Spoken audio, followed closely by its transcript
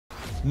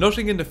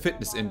Nothing in the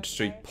fitness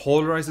industry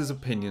polarizes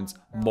opinions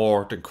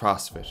more than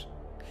CrossFit.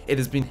 It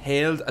has been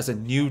hailed as a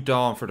new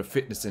dawn for the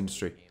fitness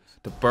industry,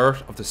 the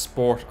birth of the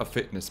sport of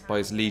fitness by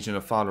its legion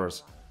of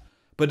followers.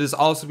 But it has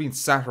also been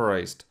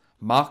satirized,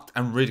 mocked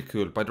and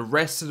ridiculed by the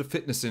rest of the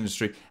fitness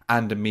industry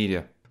and the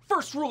media.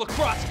 First rule of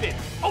CrossFit,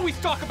 always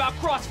talk about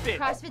CrossFit.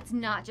 CrossFit's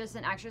not just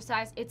an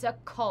exercise, it's a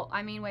cult,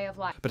 way of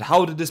life. But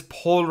how did this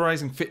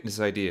polarizing fitness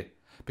idea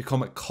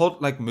become a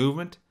cult-like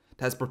movement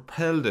that has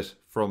propelled it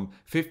from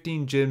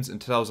 15 gyms in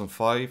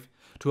 2005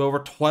 to over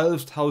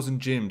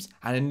 12,000 gyms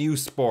and a new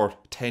sport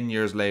 10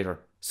 years later?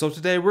 So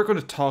today we're going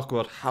to talk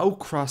about how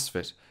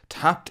CrossFit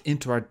tapped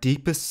into our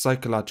deepest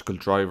psychological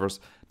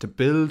drivers to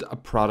build a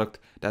product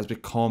that has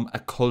become a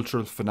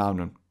cultural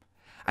phenomenon,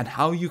 and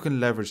how you can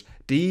leverage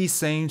these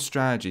same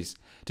strategies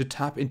to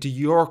tap into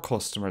your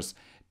customers'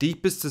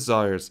 deepest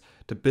desires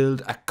to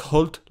build a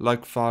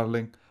cult-like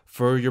following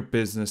for your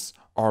business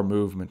or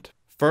movement.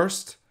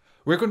 First,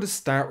 we're going to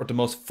start with the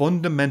most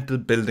fundamental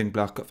building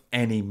block of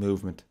any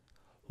movement: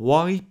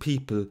 why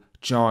people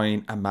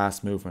join a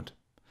mass movement.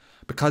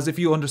 Because if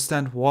you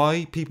understand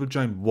why people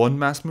join one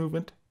mass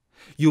movement,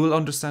 you will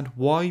understand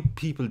why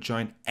people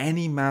join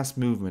any mass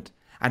movement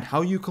and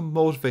how you can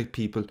motivate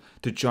people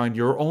to join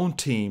your own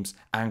teams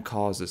and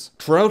causes.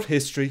 Throughout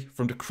history,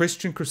 from the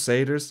Christian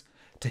Crusaders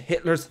to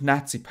Hitler's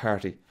Nazi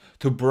Party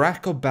to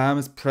Barack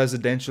Obama's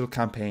presidential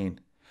campaign,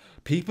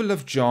 people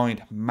have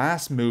joined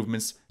mass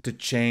movements to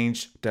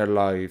change their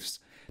lives,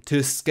 to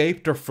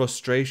escape their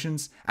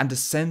frustrations and the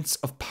sense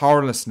of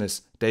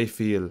powerlessness they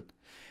feel.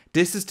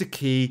 This is the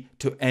key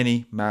to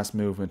any mass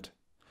movement.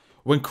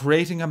 When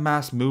creating a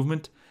mass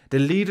movement, the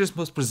leaders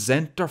must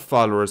present their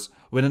followers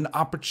with an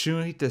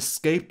opportunity to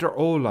escape their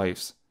old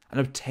lives and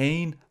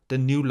obtain the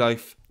new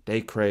life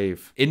they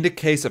crave. In the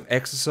case of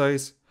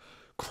exercise,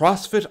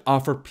 CrossFit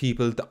offered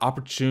people the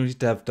opportunity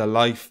to have the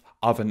life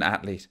of an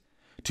athlete,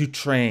 to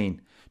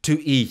train,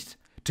 to eat,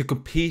 to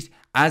compete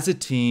as a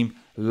team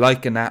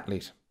like an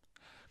athlete.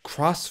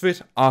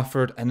 CrossFit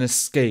offered an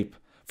escape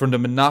from the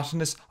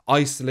monotonous,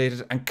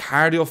 isolated and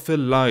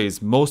cardio-filled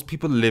lives most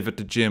people live at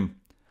the gym,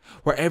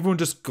 where everyone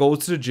just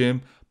goes to the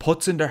gym,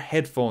 puts in their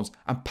headphones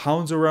and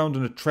pounds around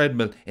on a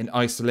treadmill in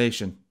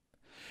isolation.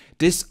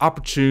 This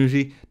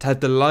opportunity to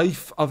have the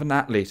life of an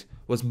athlete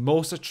was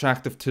most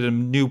attractive to the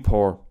new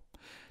poor,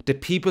 the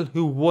people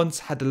who once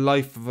had the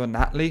life of an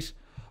athlete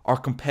or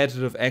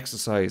competitive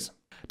exercise.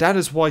 That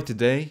is why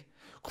today,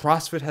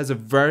 CrossFit has a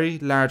very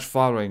large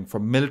following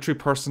from military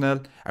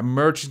personnel,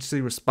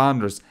 emergency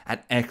responders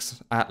and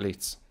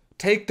ex-athletes.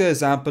 Take the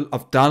example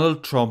of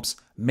Donald Trump's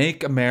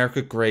Make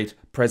America Great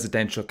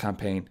presidential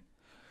campaign.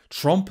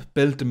 Trump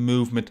built a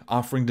movement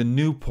offering the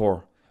new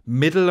poor,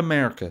 middle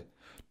America,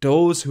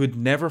 those who had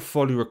never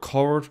fully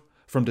recovered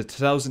from the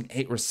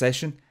 2008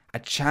 recession, a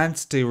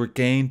chance to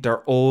regain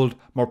their old,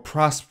 more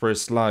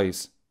prosperous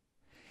lives.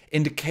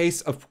 In the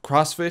case of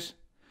CrossFit,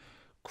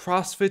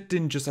 CrossFit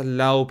didn't just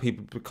allow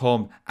people to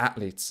become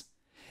athletes.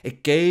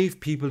 It gave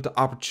people the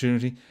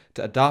opportunity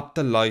to adopt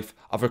the life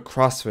of a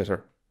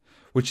CrossFitter,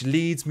 which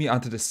leads me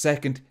onto the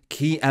second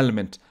key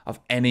element of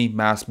any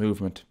mass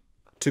movement.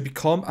 To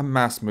become a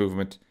mass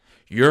movement,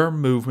 your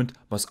movement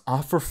must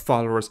offer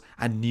followers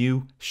a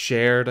new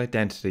shared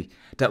identity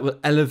that will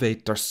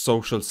elevate their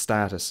social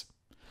status.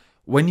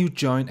 When you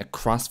join a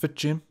CrossFit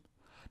gym,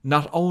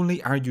 not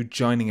only are you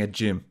joining a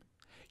gym,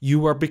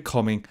 you are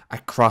becoming a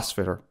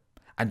CrossFitter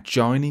and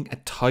joining a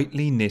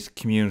tightly knit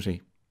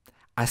community.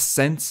 A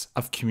sense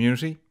of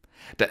community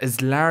that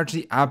is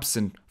largely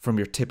absent from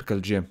your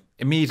typical gym.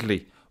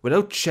 Immediately,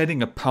 without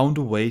shedding a pound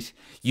of weight,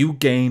 you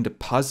gain the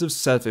positive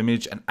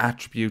self-image and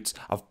attributes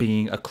of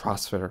being a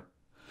CrossFitter.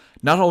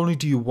 Not only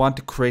do you want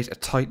to create a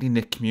tightly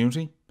knit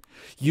community,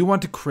 you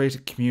want to create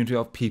a community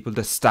of people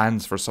that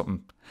stands for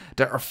something,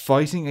 that are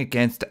fighting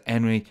against the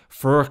enemy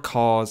for a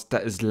cause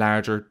that is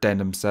larger than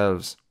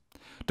themselves.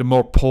 The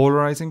more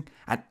polarizing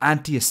and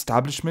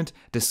anti-establishment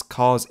this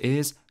cause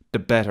is, the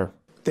better.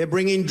 They're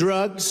bringing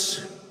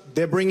drugs,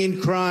 they're bringing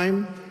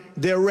crime,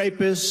 they're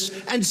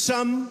rapists, and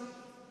some,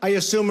 I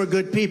assume, are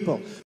good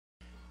people.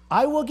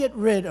 I will get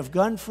rid of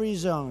gun-free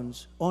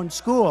zones on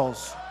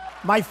schools.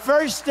 My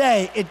first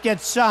day it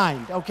gets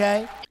signed,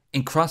 okay?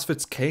 In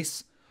CrossFit's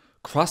case,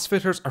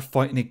 CrossFitters are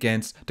fighting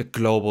against the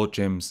global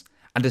gyms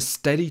and a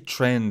steady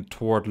trend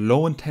toward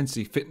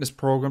low-intensity fitness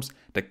programs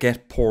that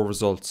get poor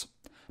results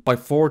by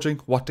forging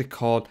what they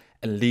call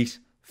elite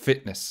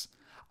fitness,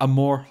 a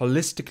more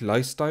holistic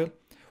lifestyle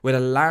with a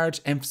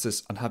large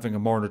emphasis on having a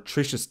more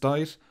nutritious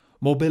diet,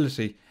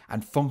 mobility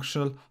and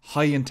functional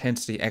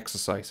high-intensity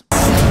exercise.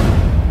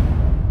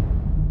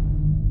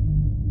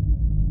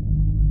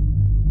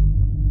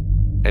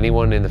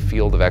 Anyone in the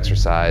field of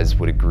exercise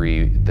would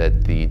agree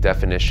that the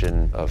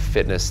definition of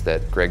fitness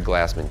that Greg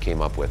Glassman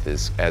came up with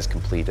is as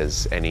complete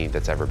as any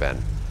that's ever been.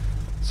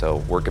 So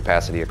work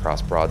capacity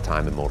across broad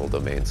time and modal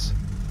domains.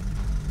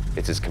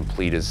 It's as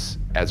complete as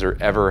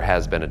there ever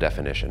has been a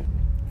definition.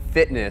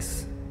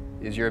 Fitness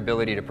is your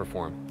ability to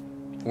perform.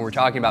 When we're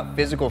talking about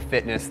physical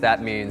fitness,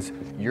 that means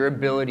your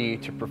ability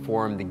to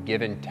perform the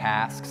given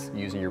tasks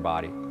using your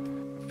body.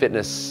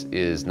 Fitness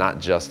is not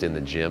just in the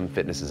gym,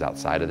 fitness is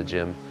outside of the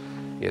gym.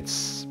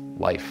 It's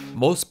life.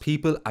 Most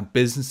people and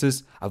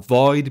businesses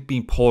avoid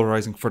being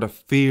polarizing for the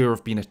fear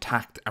of being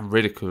attacked and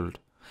ridiculed.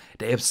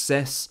 They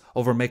obsess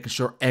over making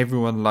sure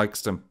everyone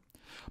likes them.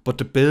 But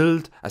to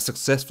build a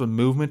successful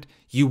movement,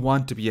 you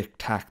want to be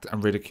attacked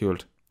and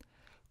ridiculed.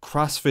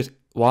 CrossFit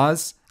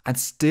was and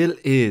still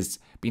is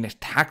being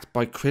attacked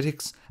by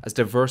critics as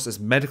diverse as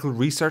medical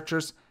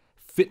researchers,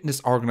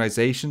 fitness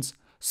organisations,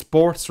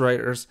 sports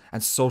writers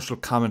and social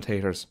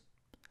commentators.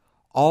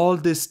 All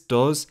this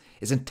does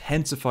is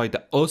intensify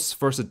the us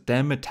versus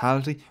them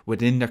mentality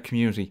within their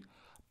community,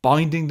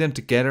 binding them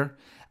together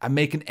and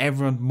making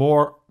everyone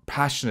more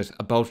passionate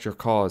about your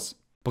cause.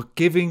 But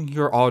giving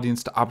your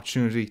audience the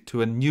opportunity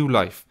to a new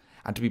life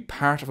and to be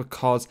part of a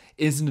cause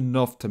isn't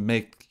enough to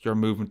make your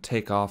movement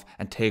take off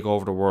and take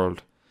over the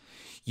world.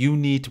 You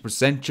need to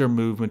present your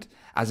movement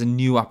as a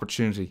new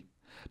opportunity,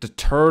 the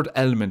third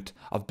element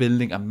of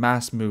building a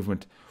mass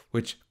movement,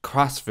 which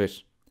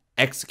CrossFit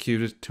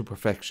executed to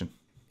perfection.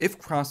 If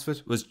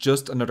CrossFit was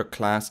just another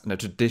class in a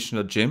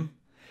traditional gym,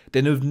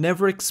 then it would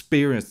never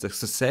experience the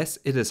success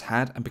it has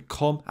had and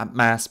become a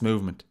mass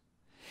movement.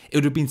 It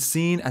would have been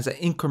seen as an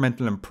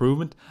incremental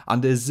improvement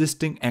on the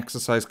existing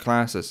exercise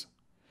classes.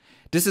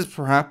 This is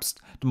perhaps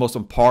the most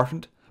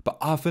important, but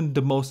often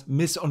the most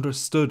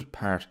misunderstood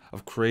part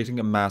of creating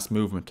a mass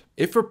movement.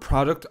 If a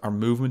product or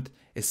movement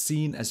is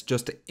seen as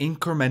just an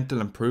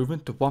incremental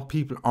improvement to what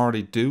people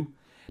already do,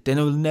 then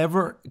it will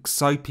never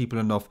excite people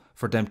enough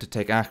for them to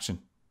take action.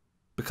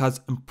 Because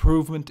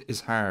improvement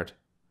is hard.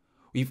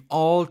 We've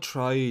all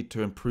tried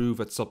to improve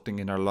at something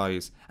in our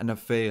lives and have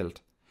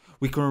failed.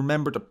 We can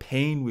remember the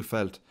pain we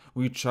felt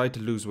when we tried to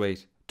lose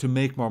weight, to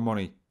make more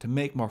money, to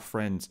make more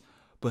friends,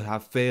 but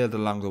have failed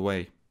along the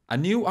way. A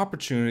new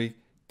opportunity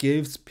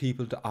gives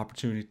people the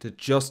opportunity to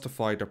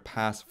justify their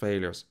past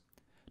failures,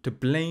 to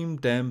blame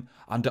them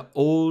on the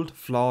old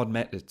flawed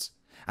methods,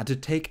 and to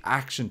take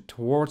action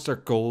towards their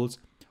goals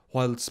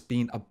whilst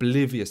being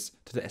oblivious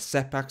to the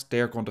setbacks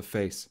they're going to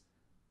face.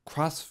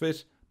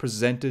 CrossFit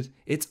presented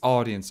its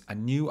audience a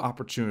new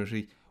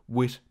opportunity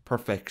with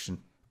perfection.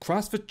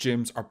 CrossFit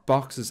gyms, or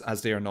boxes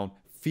as they are known,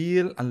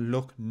 feel and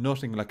look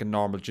nothing like a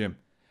normal gym.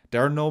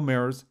 There are no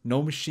mirrors,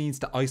 no machines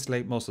to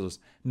isolate muscles,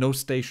 no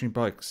stationary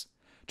bikes.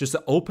 Just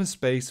an open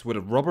space with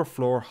a rubber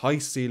floor, high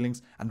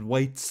ceilings and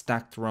weights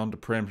stacked around the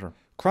perimeter.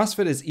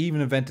 CrossFit has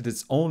even invented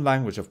its own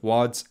language of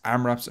WODs,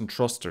 AMRAPs and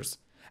thrusters,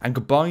 and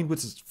combined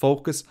with its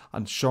focus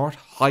on short,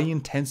 high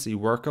intensity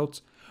workouts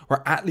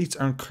where athletes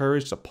are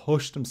encouraged to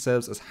push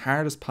themselves as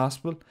hard as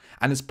possible,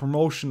 and its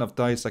promotion of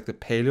diets like the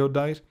paleo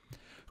diet,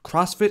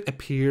 CrossFit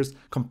appears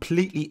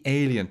completely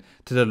alien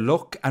to the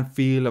look and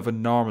feel of a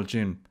normal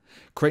gym,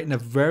 creating a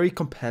very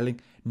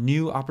compelling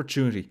new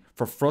opportunity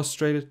for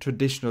frustrated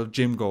traditional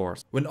gym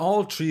goers. When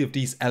all three of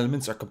these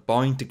elements are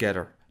combined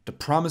together, the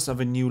promise of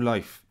a new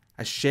life,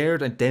 a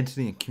shared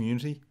identity and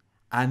community,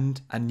 and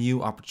a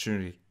new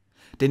opportunity,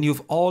 then you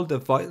have all the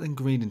vital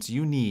ingredients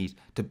you need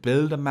to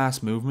build a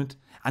mass movement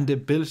and the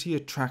ability to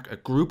attract a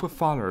group of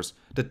followers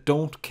that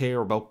don't care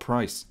about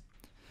price.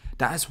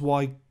 That is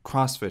why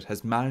CrossFit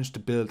has managed to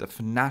build a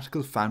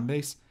fanatical fan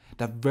base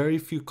that very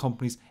few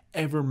companies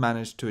ever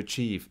managed to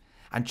achieve,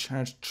 and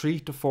charge 3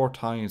 to 4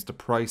 times the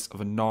price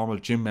of a normal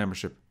gym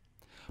membership,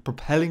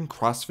 propelling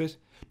CrossFit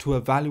to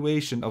a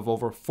valuation of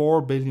over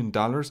 $4 billion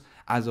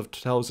as of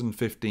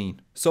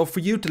 2015. So for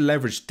you to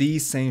leverage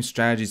these same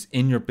strategies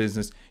in your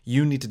business,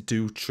 you need to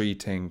do 3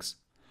 things.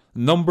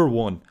 Number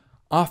 1,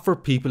 offer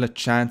people a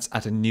chance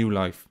at a new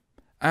life.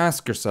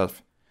 Ask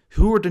yourself,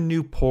 who are the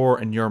new poor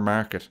in your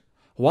market?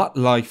 What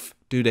life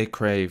do they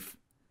crave?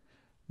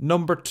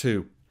 Number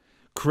 2,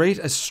 create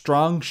a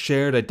strong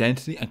shared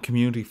identity and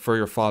community for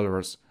your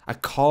followers, a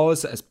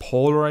cause that is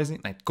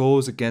polarising and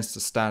goes against the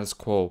status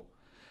quo.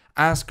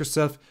 Ask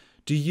yourself,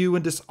 do you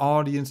and this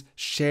audience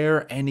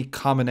share any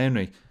common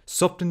enemy,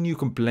 something you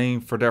can blame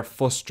for their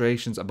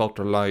frustrations about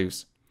their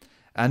lives?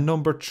 And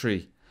number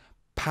 3,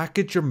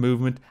 package your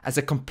movement as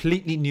a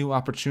completely new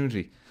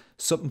opportunity,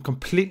 something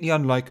completely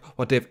unlike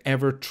what they've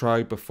ever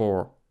tried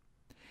before.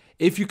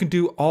 If you can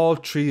do all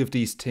 3 of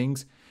these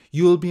things,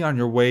 you will be on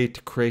your way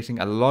to creating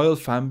a loyal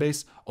fan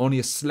base only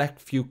a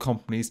select few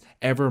companies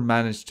ever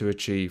managed to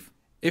achieve.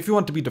 If you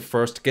want to be the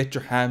first to get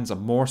your hands on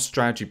more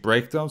strategy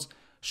breakdowns,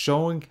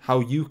 showing how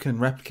you can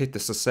replicate the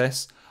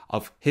success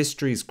of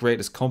history's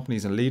greatest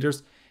companies and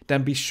leaders,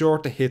 then be sure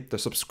to hit the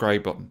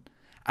subscribe button.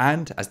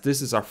 And as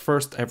this is our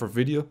first ever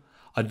video,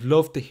 I'd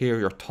love to hear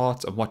your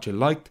thoughts on what you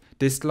liked,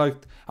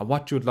 disliked, and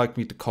what you would like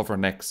me to cover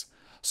next.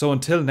 So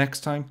until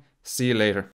next time, see you later.